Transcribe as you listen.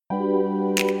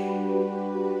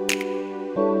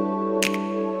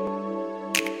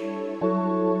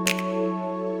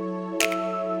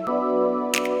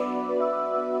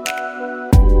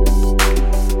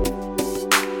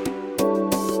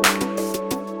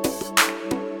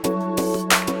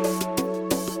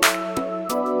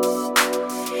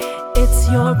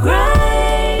Your grace.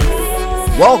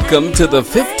 Welcome to the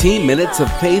 15 Minutes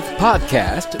of Faith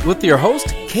podcast with your host,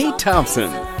 Kay Thompson.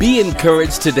 Be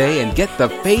encouraged today and get the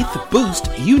faith boost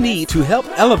you need to help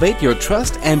elevate your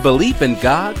trust and belief in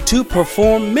God to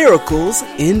perform miracles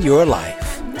in your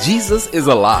life. Jesus is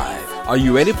alive. Are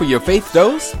you ready for your faith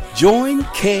dose? Join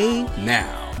Kay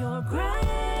now.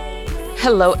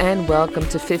 Hello and welcome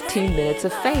to 15 Minutes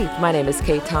of Faith. My name is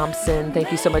Kay Thompson. Thank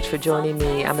you so much for joining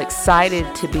me. I'm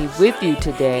excited to be with you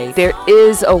today. There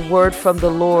is a word from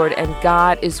the Lord, and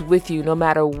God is with you no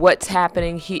matter what's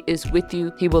happening. He is with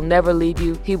you. He will never leave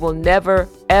you. He will never,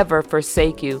 ever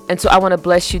forsake you. And so I want to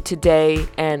bless you today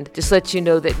and just let you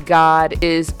know that God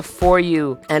is for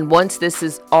you. And once this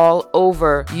is all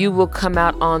over, you will come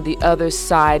out on the other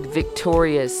side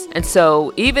victorious. And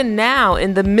so even now,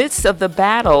 in the midst of the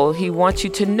battle, He wants you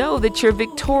to know that you're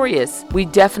victorious. We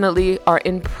definitely are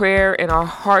in prayer, and our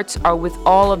hearts are with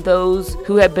all of those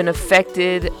who have been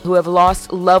affected, who have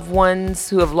lost loved ones,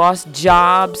 who have lost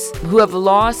jobs, who have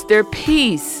lost their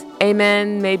peace.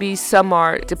 Amen. Maybe some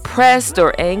are depressed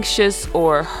or anxious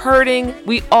or hurting.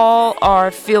 We all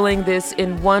are feeling this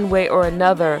in one way or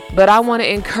another. But I want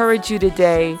to encourage you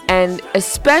today, and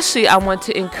especially I want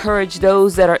to encourage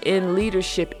those that are in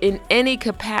leadership in any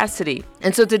capacity.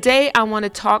 And so today I want to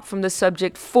talk from the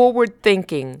subject forward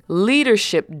thinking,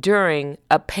 leadership during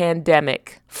a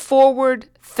pandemic. Forward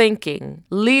thinking,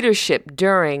 leadership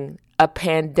during a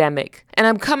pandemic. And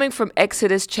I'm coming from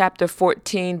Exodus chapter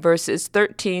 14, verses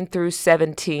 13 through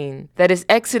 17. That is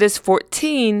Exodus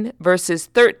 14, verses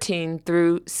 13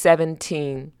 through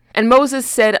 17. And Moses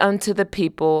said unto the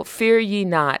people, Fear ye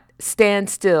not. Stand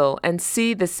still and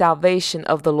see the salvation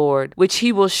of the Lord, which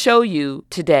He will show you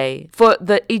today. For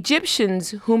the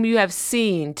Egyptians whom you have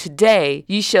seen today,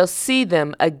 ye shall see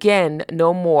them again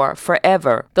no more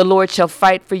forever. The Lord shall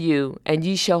fight for you, and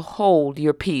ye shall hold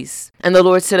your peace. And the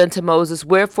Lord said unto Moses,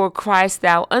 Wherefore criest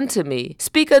thou unto me?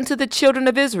 Speak unto the children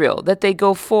of Israel, that they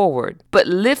go forward. But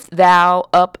lift thou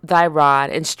up thy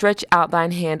rod, and stretch out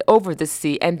thine hand over the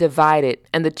sea, and divide it.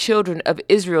 And the children of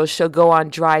Israel shall go on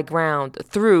dry ground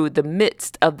through the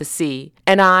midst of the sea.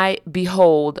 And I,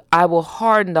 behold, I will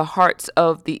harden the hearts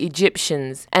of the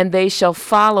Egyptians, and they shall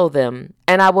follow them.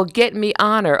 And I will get me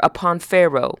honor upon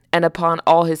Pharaoh, and upon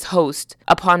all his host,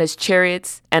 upon his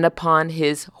chariots, and upon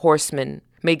his horsemen.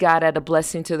 May God add a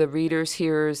blessing to the readers,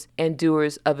 hearers, and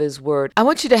doers of His word. I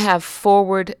want you to have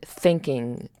forward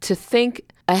thinking, to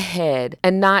think ahead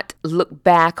and not look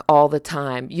back all the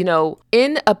time. You know,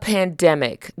 in a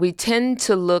pandemic, we tend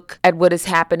to look at what is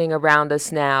happening around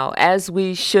us now, as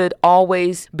we should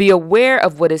always be aware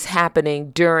of what is happening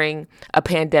during a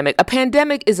pandemic. A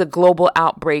pandemic is a global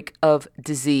outbreak of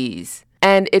disease.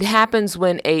 And it happens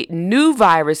when a new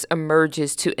virus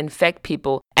emerges to infect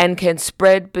people and can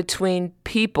spread between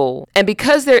people. And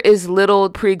because there is little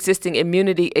pre-existing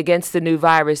immunity against the new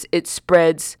virus, it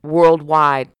spreads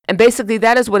worldwide. And basically,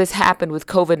 that is what has happened with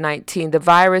COVID-19. The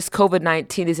virus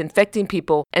COVID-19 is infecting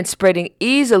people and spreading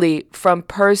easily from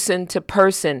person to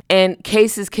person. And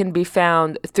cases can be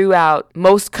found throughout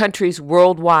most countries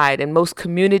worldwide and most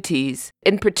communities.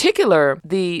 In particular,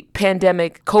 the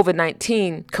pandemic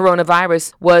COVID-19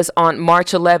 coronavirus was on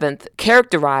March 11th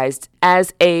characterized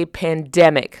as a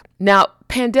pandemic. Now,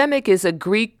 pandemic is a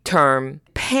Greek term,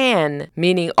 pan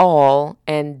meaning all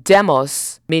and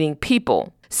demos meaning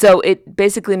people. So it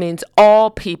basically means all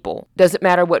people. Doesn't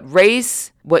matter what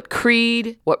race, what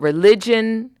creed, what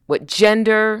religion, what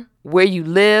gender, where you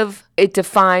live. It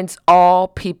defines all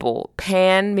people.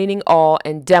 Pan meaning all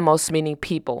and demos meaning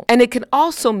people. And it can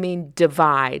also mean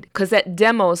divide, because that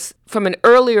demos from an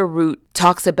earlier root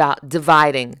talks about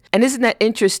dividing. And isn't that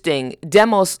interesting?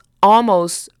 Demos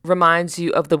almost reminds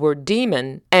you of the word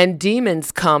demon, and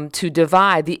demons come to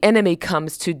divide. The enemy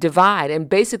comes to divide, and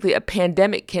basically a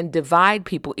pandemic can divide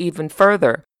people even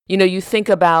further. You know, you think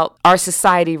about our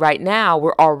society right now,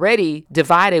 we're already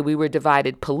divided. We were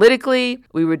divided politically.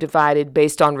 We were divided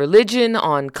based on religion,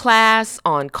 on class,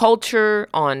 on culture,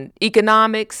 on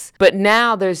economics. But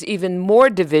now there's even more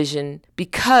division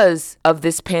because of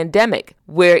this pandemic,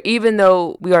 where even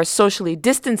though we are socially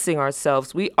distancing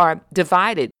ourselves, we are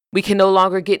divided. We can no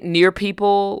longer get near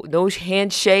people, no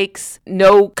handshakes,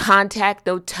 no contact,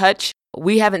 no touch.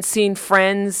 We haven't seen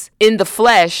friends in the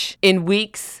flesh in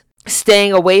weeks.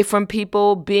 staying away from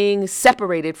people, being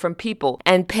separated from people.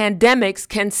 And pandemics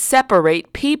can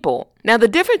separate people. Now, the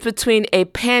difference between a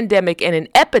pandemic and an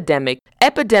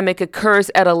epidemic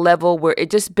occurs at a level where it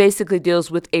just basically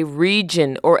deals with a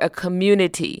region or a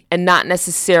community and not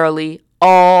necessarily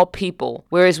all people.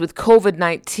 Whereas with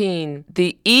COVID-19,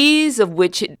 the ease of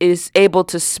which it is able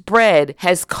to spread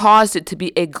has caused it to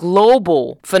be a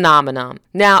global phenomenon.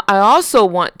 Now, I also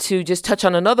want to just touch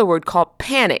on another word called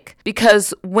panic,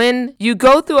 because when you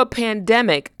go through a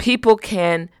pandemic, people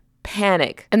can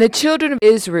panic. And the children of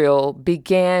Israel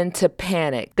began to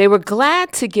panic. They were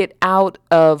glad to get out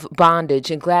of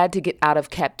bondage and glad to get out of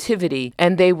captivity,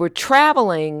 and they were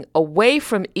traveling away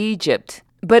from Egypt.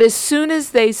 But as soon as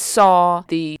they saw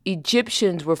the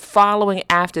Egyptians were following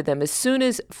after them, as soon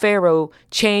as Pharaoh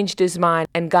changed his mind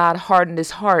and God hardened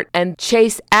his heart and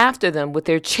chased after them with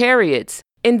their chariots,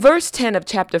 in verse 10 of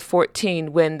chapter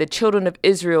 14, when the children of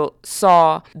Israel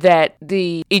saw that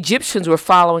the Egyptians were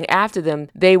following after them,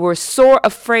 they were sore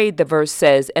afraid, the verse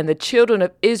says, and the children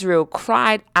of Israel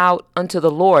cried out unto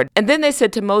the Lord. And then they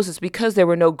said to Moses, because there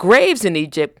were no graves in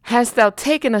Egypt, hast thou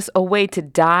taken us away to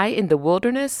die in the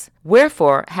wilderness?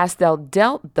 Wherefore hast thou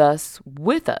dealt thus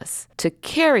with us, to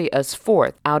carry us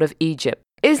forth out of Egypt?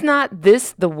 Is not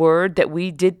this the word that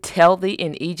we did tell thee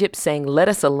in Egypt, saying, let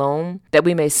us alone, that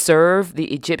we may serve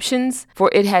the Egyptians? For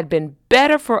it had been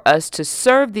better for us to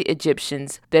serve the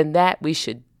Egyptians than that we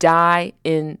should die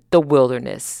in the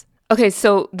wilderness. Okay,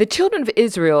 so the children of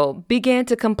Israel began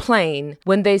to complain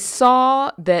when they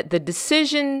saw that the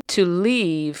decision to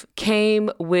leave came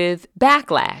with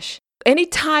backlash.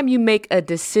 Anytime you make a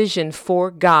decision for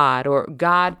God, or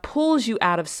God pulls you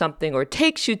out of something or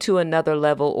takes you to another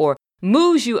level, or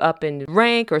moves you up in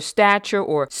rank or stature,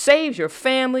 or saves your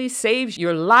family, saves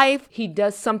your life, he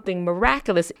does something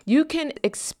miraculous, you can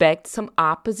expect some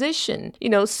opposition.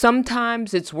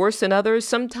 Sometimes it's worse than others,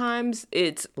 sometimes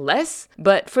it's less,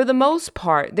 but for the most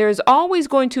part, there's always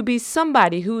going to be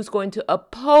somebody who's going to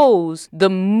oppose the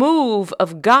move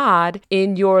of God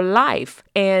in your life.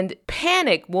 And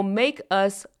panic will make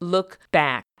us look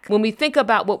back. When we think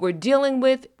about what we're dealing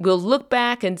with, we'll look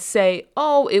back and say,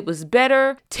 oh, it was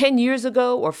better 10 years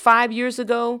ago or 5 years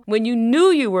ago when you knew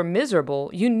you were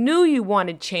miserable, you knew you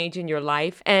wanted change in your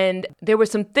life, and there were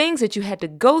some things that you had to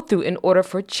go through in order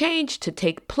for change to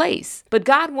take place. But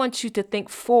God wants you to think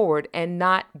forward and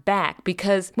not back,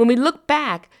 because when we look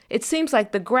back, it seems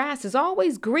like the grass is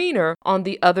always greener on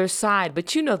the other side.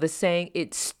 But you know the saying,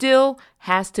 it still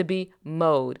has to be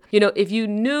mowed. If you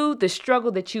knew the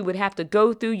struggle that you would have to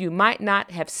go through, you might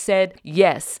not have said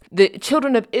yes. The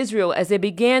children of Israel, as they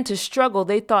began to struggle,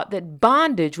 they thought that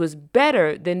bondage was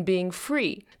better than being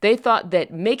free. They thought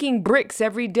that making bricks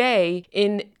every day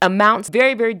in amounts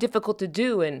very, very difficult to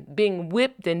do, and being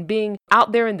whipped and being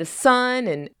out there in the sun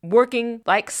and working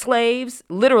like slaves,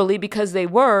 literally, because they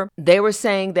were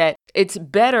saying that it's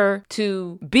better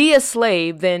to be a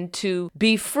slave than to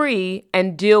be free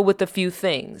and deal with a few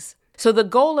things. So the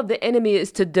goal of the enemy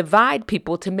is to divide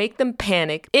people, to make them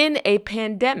panic in a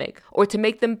pandemic, or to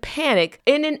make them panic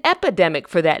in an epidemic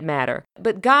for that matter.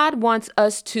 But God wants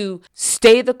us to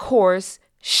stay the course,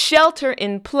 shelter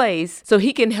in place, so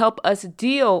he can help us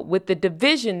deal with the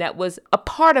division that was a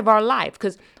part of our life,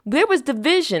 because there was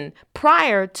division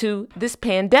prior to this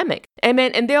pandemic.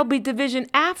 Amen. And there'll be division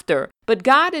after. But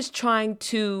God is trying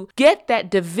to get that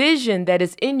division that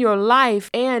is in your life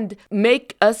and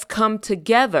make us come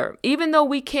together. Even though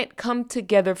we can't come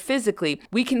together physically,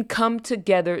 we can come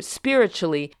together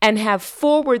spiritually and have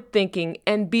forward thinking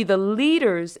and be the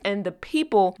leaders and the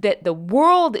people that the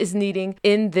world is needing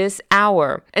in this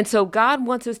hour. And so God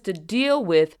wants us to deal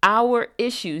with our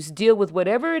issues, deal with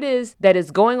whatever it is that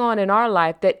is going on in our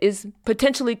life that is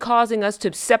potentially causing us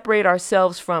to separate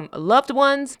ourselves from loved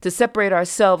ones, to separate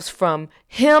ourselves from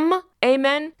him.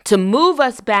 Amen. To move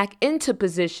us back into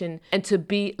position and to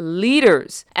be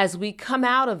leaders as we come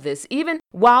out of this, even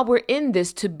while we're in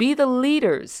this, to be the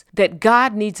leaders that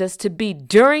God needs us to be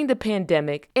during the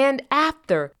pandemic and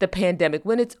after the pandemic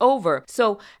when it's over.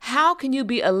 So how can you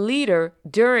be a leader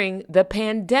during the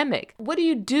pandemic? What do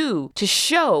you do to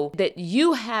show that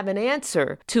you have an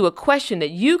answer to a question,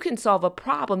 that you can solve a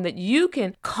problem, that you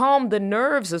can calm the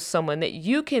nerves of someone, that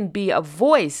you can be a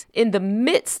voice in the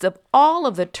midst of all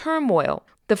of the turmoil?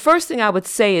 The first thing I would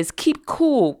say is keep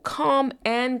cool, calm,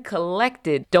 and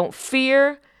collected. Don't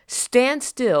fear, stand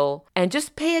still, and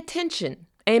just pay attention.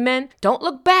 Amen. Don't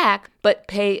look back, but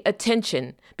pay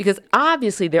attention, because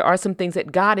obviously there are some things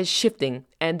that God is shifting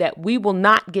and that we will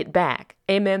not get back.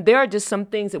 Amen. There are just some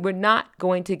things that we're not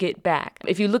going to get back.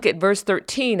 If you look at verse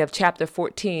 13 of chapter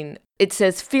 14, it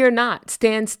says, fear not,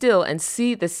 stand still and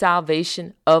see the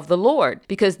salvation of the Lord.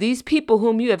 Because these people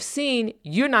whom you have seen,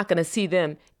 you're not going to see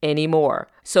them anymore.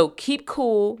 So keep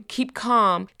cool, keep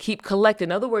calm, keep collected.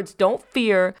 In other words, don't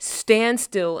fear, stand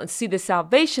still and see the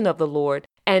salvation of the Lord.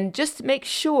 And just make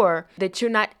sure that you're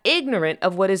not ignorant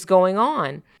of what is going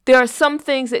on. There are some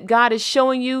things that God is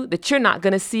showing you that you're not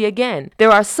going to see again. There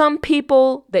are some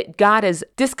people that God is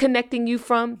disconnecting you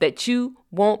from that you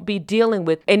won't be dealing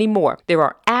with anymore. There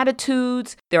are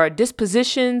attitudes, there are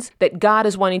dispositions that God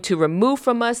is wanting to remove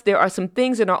from us. There are some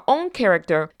things in our own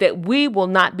character that we will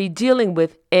not be dealing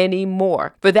with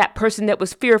anymore. For that person that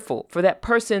was fearful, for that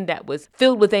person that was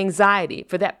filled with anxiety,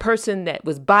 for that person that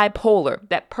was bipolar,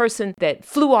 that person that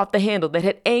flew off the handle, that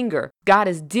had anger, God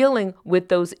is dealing with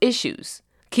those issues.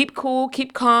 Keep cool,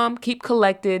 keep calm, keep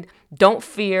collected. Don't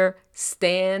fear,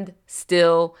 stand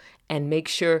still, and make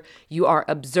sure you are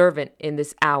observant in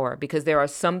this hour, because there are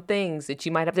some things that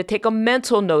you might have to take a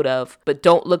mental note of, but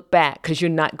don't look back, because you're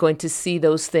not going to see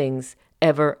those things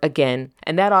ever again.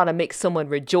 And that ought to make someone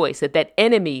rejoice that that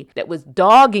enemy that was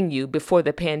dogging you before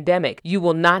the pandemic, you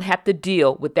will not have to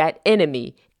deal with that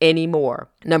enemy anymore.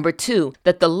 Number 2,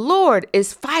 that the Lord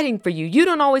is fighting for you. You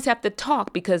don't always have to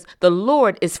talk because the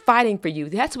Lord is fighting for you.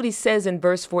 That's what he says in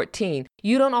verse 14.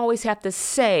 You don't always have to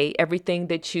say everything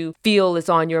that you feel is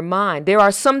on your mind. There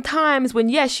are some times when,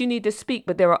 yes, you need to speak,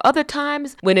 but there are other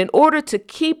times when in order to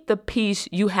keep the peace,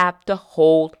 you have to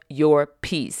hold your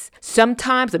peace.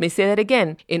 Sometimes, let me say that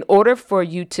again, in order for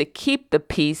you to keep the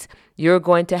peace, you're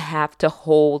going to have to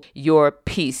hold your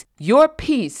peace. Your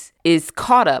peace is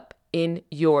caught up in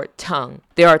your tongue.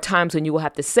 There are times when you will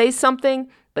have to say something,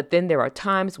 but then there are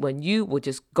times when you will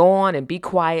just go on and be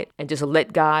quiet and just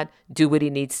let God do what he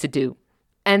needs to do.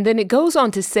 And then it goes on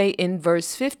to say in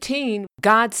verse 15,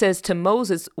 God says to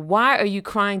Moses, why are you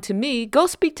crying to me? Go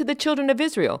speak to the children of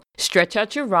Israel. Stretch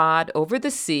out your rod over the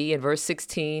sea, in verse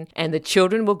 16, and the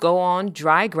children will go on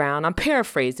dry ground. I'm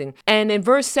paraphrasing. And in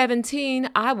verse 17,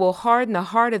 I will harden the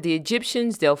heart of the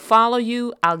Egyptians. They'll follow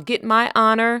you. I'll get my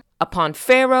honor upon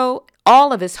Pharaoh,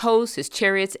 all of his hosts, his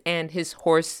chariots, and his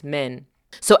horsemen.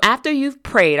 So after you've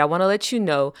prayed, I want to let you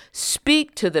know,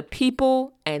 speak to the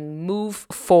people and move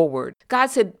forward. God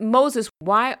said, Moses,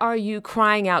 why are you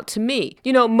crying out to me?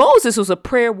 You know, Moses was a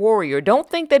prayer warrior. Don't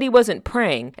think that he wasn't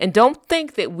praying, and don't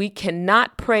think that we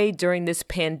cannot pray during this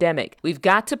pandemic. We've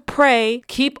got to pray,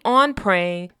 keep on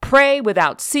praying, pray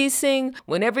without ceasing.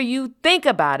 Whenever you think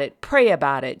about it, pray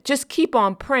about it. Just keep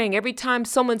on praying. Every time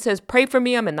someone says, pray for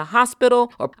me, I'm in the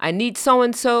hospital, or I need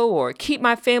so-and-so, or keep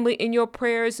my family in your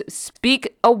prayers,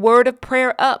 speak a word of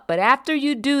prayer up. But after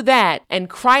you do that and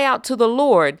cry out to the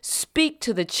Lord, speak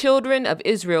to the children of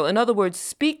Israel. In other words,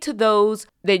 speak to those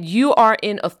that you are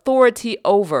in authority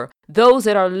over, those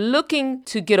that are looking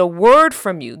to get a word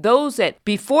from you, those that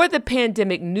before the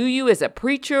pandemic knew you as a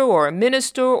preacher or a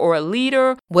minister or a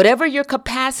leader, whatever your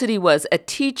capacity was, a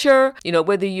teacher,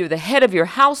 whether you're the head of your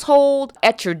household,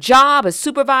 at your job, a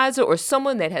supervisor, or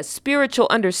someone that has spiritual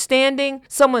understanding,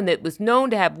 someone that was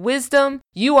known to have wisdom,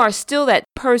 you are still that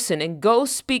person, and go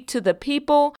speak to the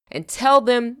people and tell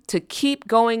them to keep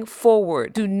going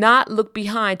forward. Do not look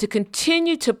behind, to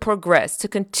continue to progress,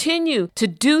 to continue to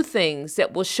do things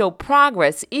that will show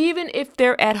progress. Even if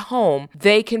they're at home,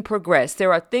 they can progress.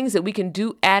 There are things that we can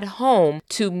do at home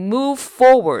to move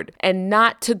forward and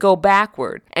not to go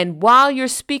backward. And while you're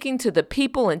speaking to the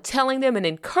people and telling them and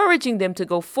encouraging them to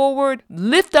go forward,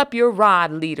 lift up your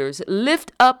rod, leaders.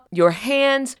 Lift up your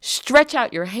hands, stretch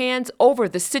out your hands over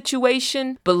the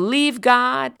situation, believe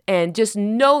God, and just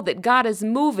know that God is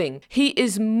moving. He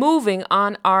is moving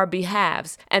on our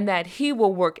behalves, and that he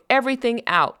will work everything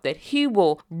out, that he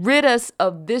will rid us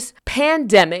of this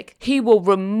pandemic. He will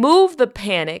remove the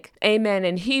panic. Amen.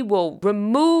 And he will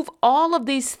remove all of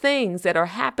these things that are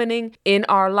happening in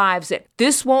our lives, that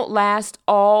this won't last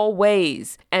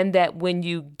always. And that when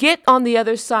you get on the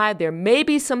other side, there may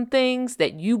be some things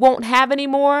that you won't have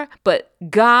anymore, but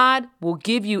God will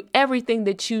give you everything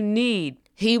that you need.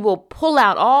 He will pull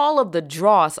out all of the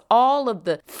dross, all of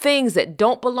the things that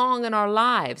don't belong in our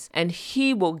lives, and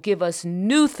he will give us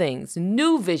new things,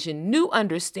 new vision, new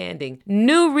understanding,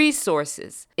 new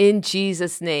resources in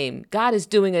Jesus' name. God is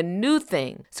doing a new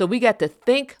thing. So we got to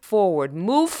think forward,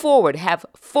 move forward, have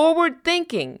forward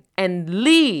thinking, and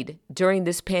lead during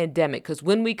this pandemic, because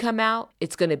when we come out,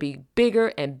 it's going to be bigger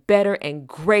and better and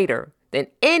greater than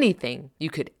anything you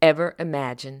could ever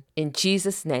imagine. In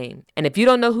Jesus' name. And if you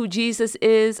don't know who Jesus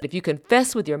is, if you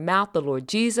confess with your mouth the Lord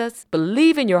Jesus,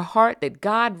 believe in your heart that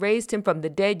God raised him from the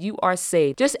dead, you are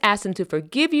saved. Just ask him to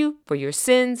forgive you for your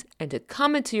sins and to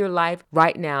come into your life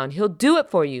right now, and he'll do it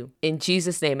for you in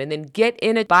Jesus' name. And then get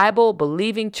in a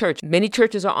Bible-believing church. Many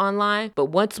churches are online, but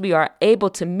once we are able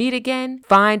to meet again,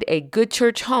 find a good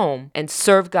church home and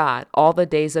serve God all the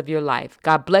days of your life.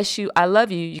 God bless you. I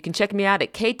love you. You can check me out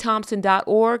at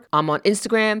ktompson.org. I'm on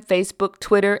Instagram, Facebook,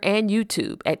 Twitter, and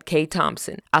YouTube at K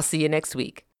Thompson. I'll see you next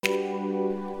week.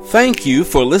 Thank you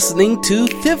for listening to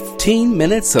 15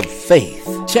 Minutes of Faith.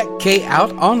 Check Kay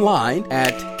out online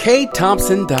at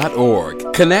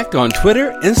ktompson.org. Connect on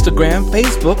Twitter, Instagram,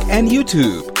 Facebook, and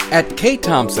YouTube at K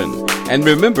Thompson. And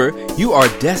remember, you are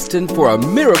destined for a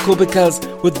miracle because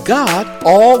with God,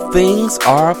 all things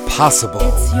are possible.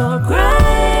 It's your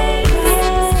grace.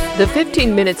 The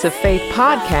 15 Minutes of Faith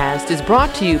podcast is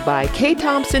brought to you by K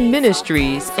Thompson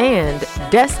Ministries and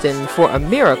Destined for a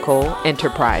Miracle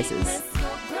Enterprises.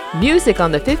 Music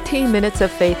on the 15 Minutes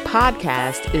of Faith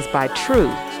podcast is by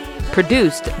True,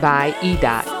 produced by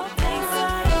EDOT.